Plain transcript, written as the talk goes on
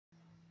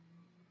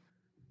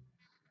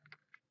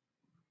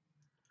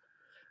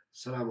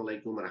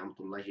Assalamualaikum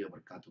warahmatullahi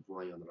wabarakatuh.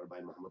 Pumayon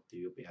Rabbi Muhammad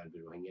Tiyub ARB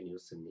Rohingya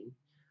News Sydney.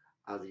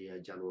 আজ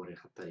জানুয়ারি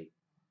 ৭ তারিখ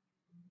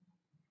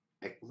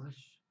 ১ মাস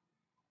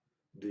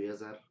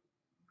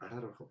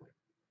 ২০১৮ খবর।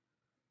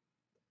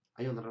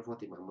 আyon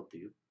Rafati Muhammad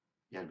Tiyub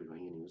ARB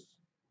Rohingya News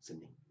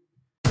Sydney.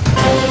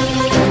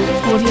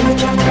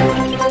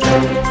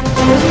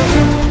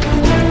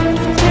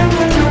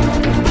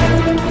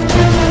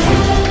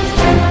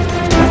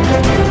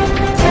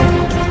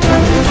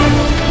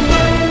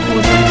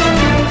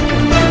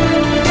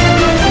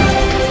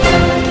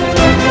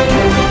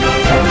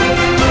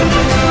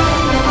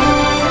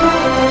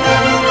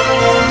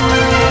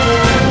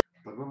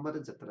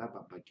 যাত্রা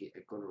বাকি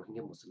এখন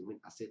রোহিঙ্গা মুসলিমিন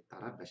আছে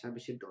তারা বেশা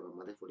বেশি ডরের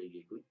মধ্যে পড়ে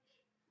গিয়ে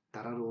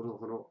তারা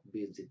হলো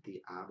বেজিতি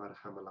আবার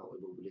হামলা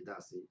এবং গুলিদা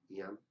আছে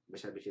ইয়ান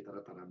বেশা বেশি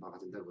তারা বাবা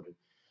চিন্তা করে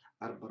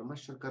আর বর্মা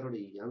সরকারের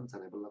ইয়ান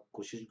জানে বলা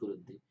কোশিশ করে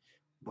দি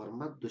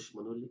বর্মার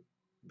দুশ্মন হলি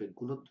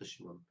বেগুনের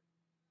দুশ্মন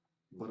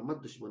বর্মার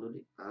দুশ্মন হলি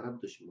আরব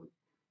দুশ্মন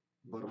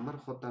বর্মার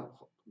হতা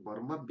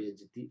বর্মা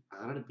বেজিতি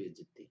আর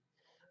বেজিতি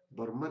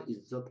বর্মার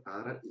ইজ্জত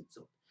আর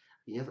ইজ্জত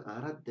ইয়ান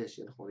আর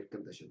দেশের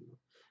হরেকান দেশের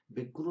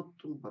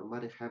বেগুনতুন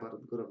বর্মারে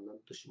খাইবারত গরমনান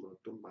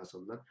দুশ্মনতুন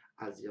বাসন্না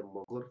আজিয়া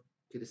মগর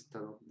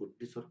খ্রিস্টান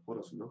বুদ্ধিসর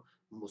ফরসন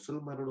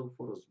মুসলমানের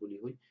ফরস বলি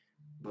হই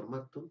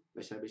বর্মাতুন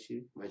বেশা বেশি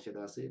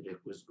মাইসেদা আছে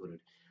রিকোয়েস্ট করে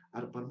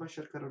আর বর্মা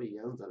সরকারের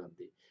ইয়ান জানাব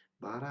দে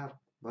বারার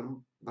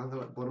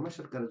বাংলা বর্মা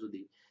সরকার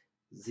যদি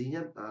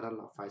জিয়ান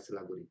আরাল্লা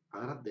ফাইসলা করি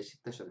আর দেশি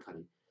তেশন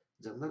খালি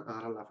জান্নান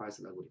আরাল্লা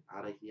ফাইসলা করি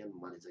আর ইয়ান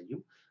মানে যাইও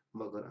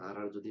মগর আর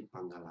যদি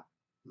বাঙ্গালা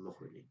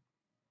নহইলে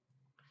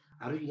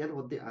আর ইয়ার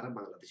মধ্যে আর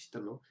বাংলাদেশিটা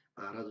নো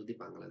আর যদি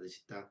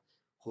বাংলাদেশিটা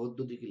হদ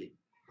যদি গেলে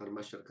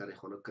বর্মা সরকারে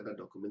হনকাদা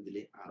ডকুমেন্ট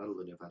দিলে আর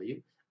লইনে পারিম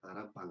আর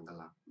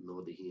বাংলা নো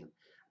দেহিয়ান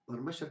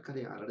বর্মা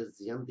সরকারে আর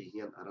জিয়ান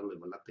দেহিয়ান আর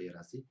লইবলা তৈরি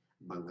আছে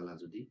বাংলা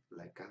যদি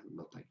লেখা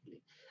নথাকিলে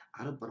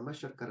আর বর্মা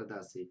সরকার দা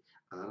আছে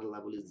আর লা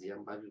বলি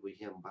জিয়ান ভাবি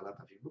বহিয়াম বালা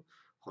ভাবিব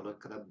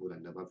হনকাদা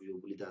বুরান্ডা ভাবিব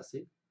বলি দা আছে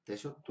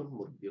দেশত্তন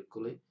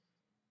মুরব্বিয়কলে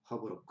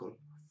খবর অকল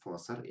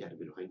ফসার এয়ার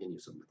বিল হয়নি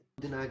নিউজের মধ্যে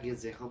দিন আগে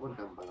যে খবর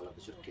গাম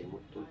বাংলাদেশের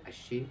কেমন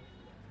আসছে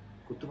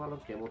কুতুবালো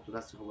কেমন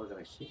তুলাসি খবর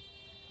জানাইছে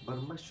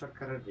বর্মা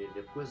সরকারের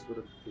রিকোয়েস্ট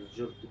করে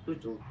দ্রুত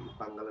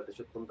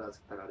বাংলাদেশের তোমরা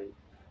আছে তারারে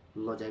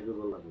লজাইবে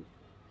বললাম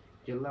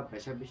কেল্লা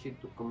বেশা বেশি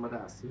দুঃখমারা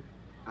আছে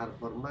আর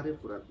বর্মারে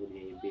পুরা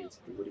দুনিয়ায়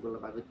বেজতি করি বলা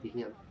ভাবে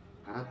তিহিয়ান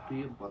তারা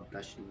তুই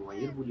বদদাস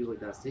নোয়াইয়ের বুলি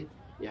হইতে আছে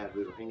ইয়ার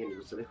রোহিঙ্গা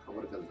নিউজের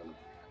খবর গাল জানা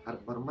আর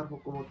বর্মার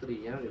হুকুমতের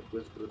ইয়ার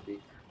রিকোয়েস্ট করতে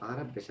আর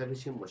বেশা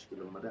বেশি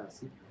মুশকিলের মধ্যে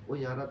আছে ওই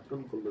আর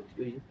কোন গল্লতি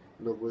ওই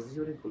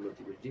নবজিওরে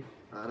গল্লতি বুঝি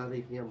আর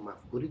ইয়া মাফ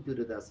করি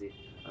দূরে আছে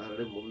আর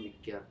মন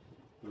লিখিয়া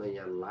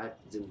নয়া লাইফ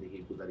জিন্দগি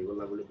গুজারি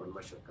বলা বলে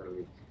বর্মা সরকার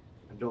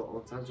do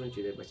অঞ্চল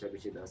ছেড়ে বেশা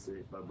বেশি আছে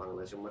বা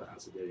বাংলাদেশের মধ্যে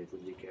আছে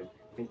রিফিউজি ক্যাম্প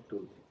কিন্তু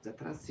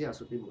যারা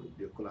সিয়াসতি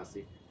মুরব্বী কল আছে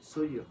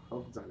সই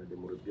হক জানাতে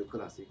মুরব্বী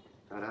কল আছে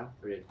তারা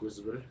রিকোয়েস্ট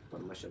করে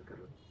বর্মা সরকার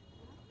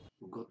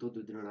গত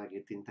দুদিন আগে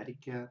 3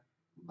 তারিখে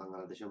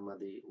বাংলাদেশের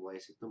মধ্যে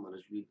ওয়াইসি তো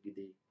মানুষ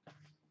বিগিদে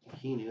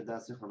হিন হয়ে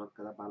আছে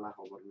হনকারা বালা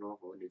খবর ন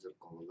হ নিজের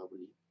কমলা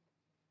বলি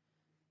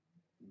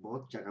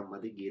বহুত জায়গার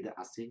মধ্যে গিয়ে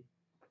আছে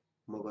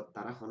মগর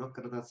তারা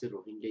হনকারা আছে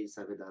রোহিঙ্গা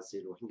হিসাবে আছে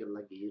রোহিঙ্গা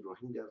লাগি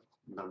রোহিঙ্গা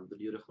নাম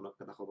দলীয়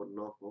হনকারা খবর ন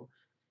হ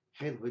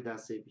হেন হয়ে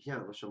আছে ভিয়া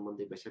আমার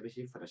সম্বন্ধে বেশি বেশি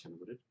ফেরাসান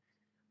করে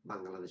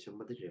বাংলাদেশের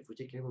মধ্যে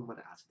রেফিউজি ক্যাম্প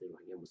মধ্যে আছে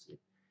রোহিঙ্গা মুসলিম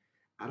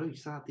আরো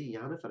ইসাতে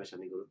ইয়ানে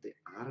ফেরাসানি করতে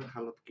আর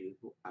হালত কি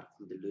আর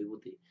খুঁজে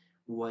লইবতে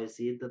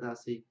ওয়াইসি দাদা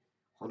আছে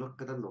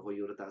হনকারা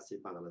নহইরতা আছে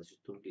বাংলাদেশের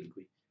তুন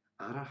গিলগুই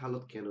আর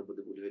হালত কেন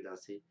বলে বলি হয়ে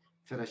আছে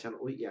ফেরাসান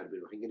ওই ইয়ারবি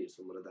রোহিঙ্গা নিউজ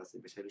মধ্যে আছে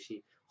বেশি বেশি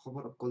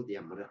খবর অকল দিয়ে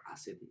আমরা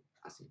আছে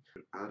আছে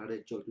আর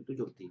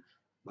চলতি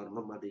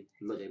বার্মা মাদি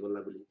লজাই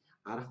বললা বলি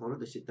আর হন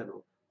দেশিত নো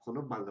হন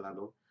বাংলা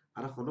নো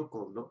আর হন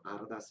কম নো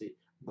আর আছে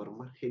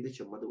বর্মার হেদি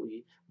সম্মাদ ওই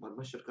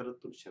বর্মা সরকারের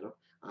তুল সেরক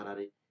আর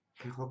আরে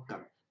হে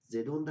হকাম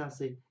যেদন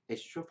আছে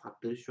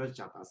 147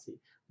 জাত আছে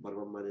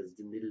বর্মা মাদের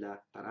জিন্দিল্লা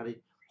তারারে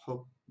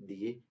হক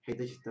দিয়ে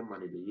হেদে সিস্টেম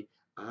মানি লই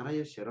আর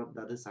আয় সেরক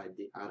দাদে সাইড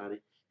দি আর আরে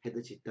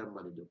হেদে সিস্টেম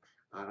মানি দো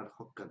আর আর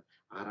হকাম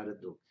আর আরে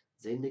দো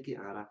যেই নাকি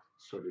আরা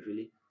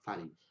সলিফিলি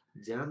ফারি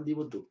জান দিব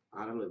দু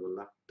আর লই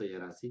বললা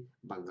তৈয়ার আছি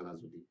বাংলা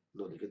যদি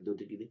নদীকে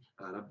দুটি গিয়ে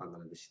আর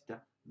বাংলাদেশটা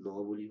ন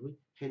বলি হই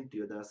হেন তুই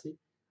দা আছে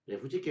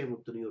রেফিউজি ক্যাম্প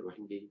উত্তরীয়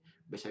রোহিঙ্গা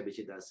বেশা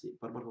বেশি দা আছে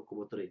বর্মার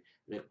হুকুমতরে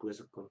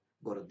রিকোয়েস্ট কল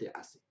গরদে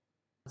আছে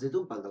যেহেতু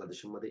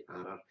বাংলাদেশের মধ্যে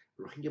আর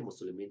রোহিঙ্গা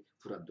মুসলিমিন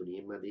পুরা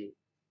দুনিয়ার মধ্যে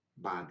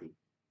বাদে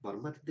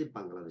বর্মাতে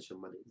বাংলাদেশের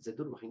মধ্যে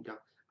যেহেতু রোহিঙ্গা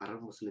আর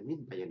মুসলিমিন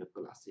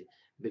বায়ানকল আছে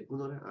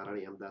বেগুনরে আর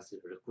ইয়ামদা আছে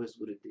রিকোয়েস্ট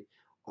করিতে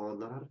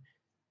অনার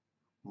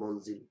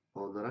মঞ্জিল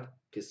অনারার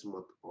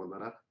কিসমত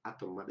অনারার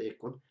আতমাদে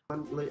এখন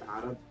লই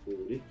আরব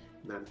পুরি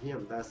নামহি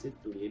আমদা আছে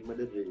দুনিয়ার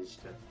মধ্যে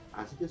রেজিস্টার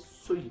আজকে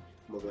সই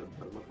মগর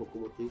বর্মা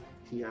হুকুমতে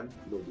হিয়ান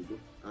নদীগো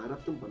আরব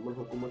তো বর্মা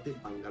হুকুমতে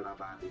বাঙ্গালা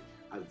বাদে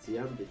আর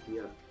জিয়ান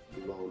দেখিয়ান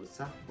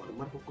লনসা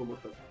বর্মা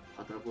হুকুমত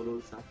হতা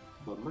বলনসা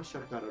বর্মা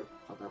সরকারের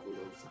হতা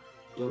বলনসা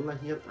জল্লা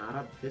হিয়ান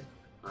আরব দেশ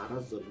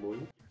আরব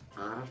জন্মই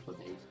আরব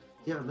সদাই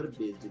He andar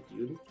bezzeti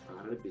yuri,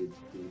 ara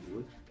bezzeti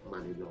yuri,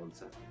 mani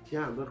lonsa. He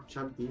andar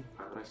shanti,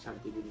 ara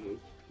shanti yuri,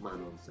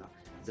 manonsa.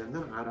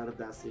 Jangan ara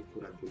dasi,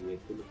 kurang dunia,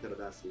 kulukar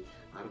dasi,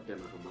 ara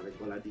dana hamare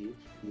goladi,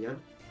 yan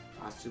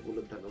asli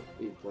kulutano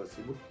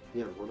impossible,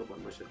 yan hono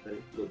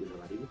permasyakari, lodi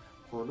nagari,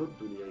 hono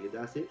dunia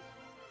idase,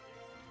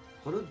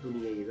 hono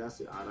dunia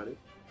idase arare,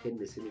 hen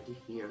vicinity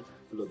here,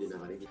 lodi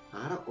nagari.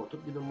 Ara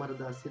otot dinamar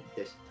dasi,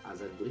 desh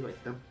azar guri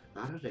waitam,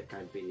 ara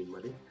campaign in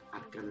mare,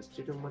 arkan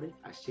street mare,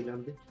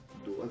 ashilande,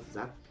 dua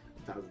zat,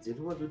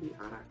 জিনুয়া যদি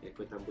আরা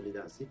একইতাম বলি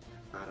দাসি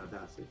আরা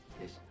দাসি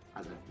S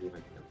Azad দিয়ে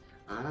পাইতাম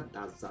আরা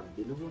দাস জাত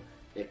দিনুও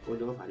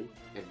একইলেও পারি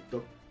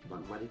একদম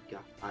বাংমারিকা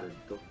আর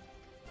একদম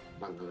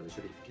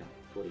বাংলাদেশের ইচ্ছা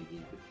করে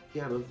গিয়ে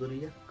কেন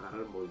জরিয়া আর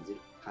মসজিদ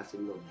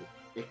হাসিল নব্বই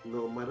এক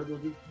নম্বরে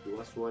যদি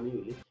দোয়া সোয়ানি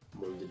হইলে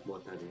মসজিদ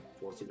মতারে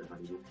পৌঁছে না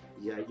পারিব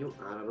ইয়াইও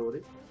আর ওরে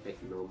এক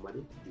নম্বরে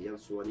দিয়ান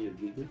সোয়ানি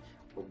হইলে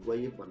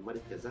অব্বাইয়ে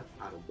বানমারি তেজা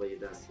আর অব্বাইয়ে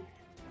দাসি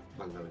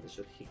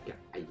বাংলাদেশের শিক্ষা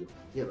আইও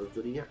ইয়ার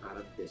জরিয়া আর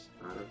দেশ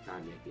আর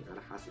কামিয়াকি আর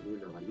হাসিল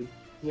না পারিব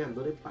ইয়ান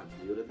ধরে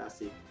পাদ্দিওরে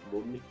দাসি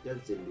মমিকা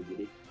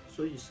জিন্দিগিরি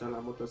সই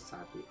সালামতের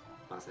সাথে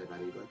বাসায়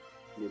পারিবা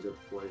নিজের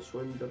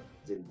পয়সন্দ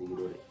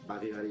জিন্দিগিরে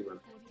বাগে পারিবা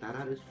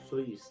তারারে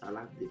সই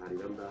সালাহ দি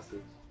পারিবাম দাসি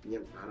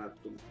ইয়ান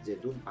আরাতুম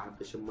যেদুন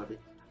বাদেশের মাঝে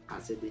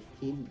আছে দে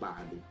হিন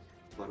বাদে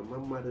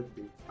বর্মার মাঝে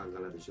দিন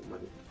বাংলাদেশের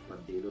মাঝে বা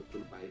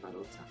দিনতুল বাই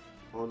ভারত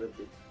অনেক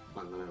দিন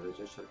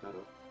বাংলাদেশের সরকার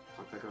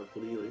হতাকাল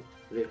করিয়ে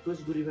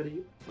রিকোয়েস্ট করি পারি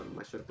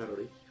বর্মা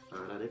সরকারে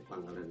আরারে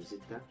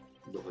বাংলাদেশিটা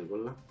দহই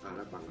বললাম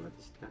আরা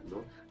বাংলাদেশিটা ন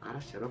আরা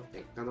সেরক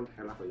এককানন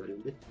খেলা হয়ে পারি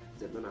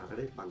যেন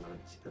আরারে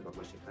বাংলাদেশিটা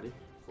বর্মা সরকারে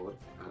ফর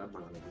আরা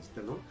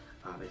বাংলাদেশিটা ন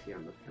আরা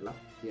হিয়ানোর খেলা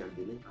হিয়ান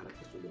দিলে আরা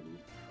কিছু নেই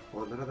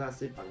ওনারা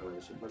আছে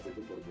বাংলাদেশের বা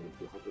যেহেতু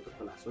বর্গমূর্তি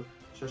হততকল আসো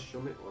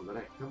সবসময় ওনারা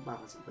একদম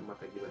বাবা চিন্তা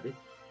মাথায় গিয়ে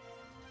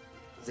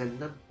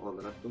যেন্নান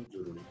ওনারা তো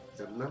জরুরি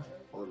যেন্নান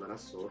ওনারা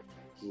সোর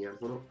হিয়ান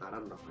কোনো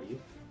আরাম না পাইও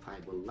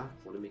ফাইবুল্লাহ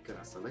ফলমিকার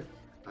আসানায়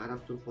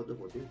আরাবতুল পদে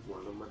পদে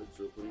ওয়ানমারে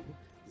জোর করিব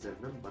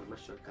যেন্নান বার্মা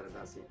সরকারের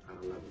আছে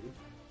আরালাবি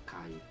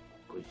খাই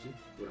কইছি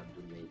পুরা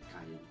দুনিয়ায়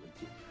খাই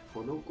কইছি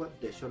হনকা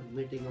দেশত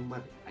মিটিং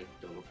মাদ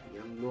আইতো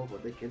হিয়ান নো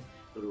হদেকেন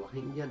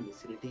রোহিঙ্গা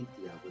মিসরিটি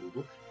দিয়া করিব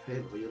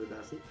ফের হইর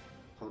দাসে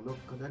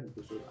হনকাদান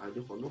গুসুর আজ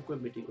হনকা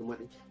মিটিং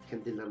মাদ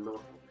খেন্দিলান ন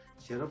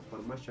সেরব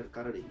বার্মা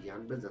সরকারের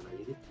ইয়ানবে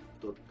জানাইরে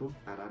তত্তুম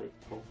তারারে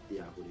হক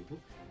দিয়া করিব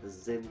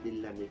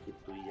জেন্দিল্লা নেকি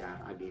তুইয়া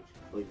আগে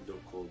অন্য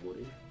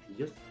খবরে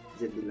দিয়স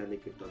জেন্দিল্লা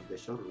নেকি তোর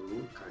দেশর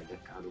রুল কায়দা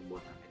কানুন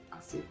মোতাবেক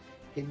আছে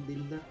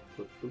হেন্দিল্লা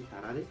তত্তুম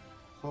তারারে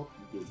হক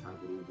দিয়া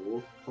করিব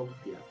হক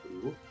দিয়া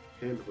করিব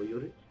হেন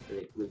হইরে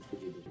রেকুয়েস্ট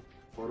বুঝি দিবে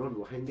পরন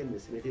রোহিঙ্গা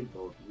নেশনালিটি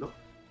দল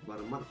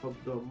বার্মার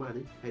শব্দ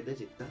মানে হেদে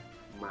চিত্তা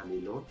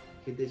মানিল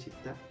হেদে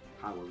চিত্তা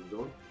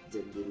হাওয়ানজন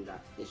জেন্দিল্লা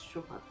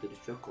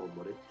 135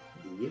 কমরে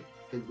দিয়ে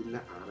হেন্দিল্লা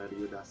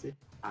আনারিও দাসে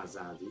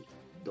আজাদি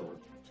দল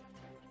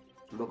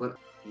মগর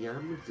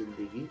ইয়াম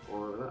জিন্দগি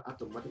ওনারা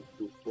আতমারে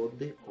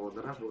দুপদে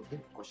ওনারা হতে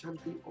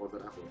অশান্তি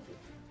ওনারা হতে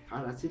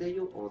আর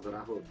আসিরাইও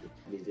ওনারা হতে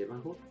নিজে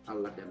ভাবো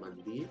আল্লাহ দেমাক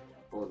দিয়ে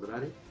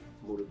ওনারে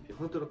মুরব্বী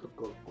হতরত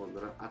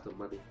ওনারা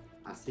আতমারে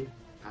আছে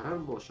তারার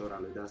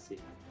মশরালয় আছে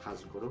কাজ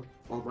করো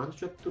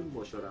অমানুষত্বর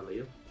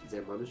মশরালয় যে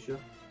মানুষ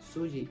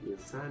সুজি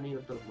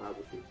ইনসানিয়তর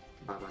মাবুতে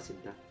বাবা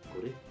চিন্তা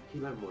করে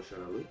কিবার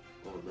মশরালয়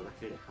ওনারা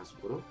হেড়ে কাজ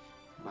করো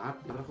বাপ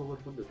দ্বারা খবর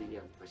পদ্ধতি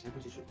জ্ঞান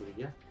পাশাপাশি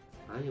শুক্রিয়া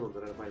আই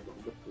ওনারা ভাই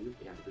মোহাম্মদ তৈয়ব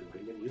এয়ারটেল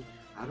ভাইয়া নিউজ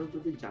আরো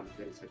যদি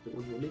জানকারি থাকতে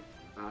বলে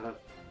আর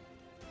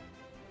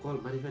কল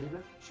মারি পারিবা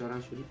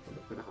সরাসরি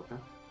পদক্ষেপ হতা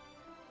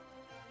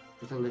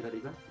সোশ্যাল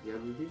পারিবা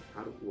জ্ঞান যদি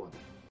আর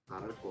ওয়াদা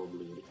আর কম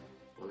লই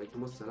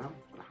ওয়ালাইকুম আসসালাম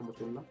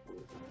রহমতুল্লাহ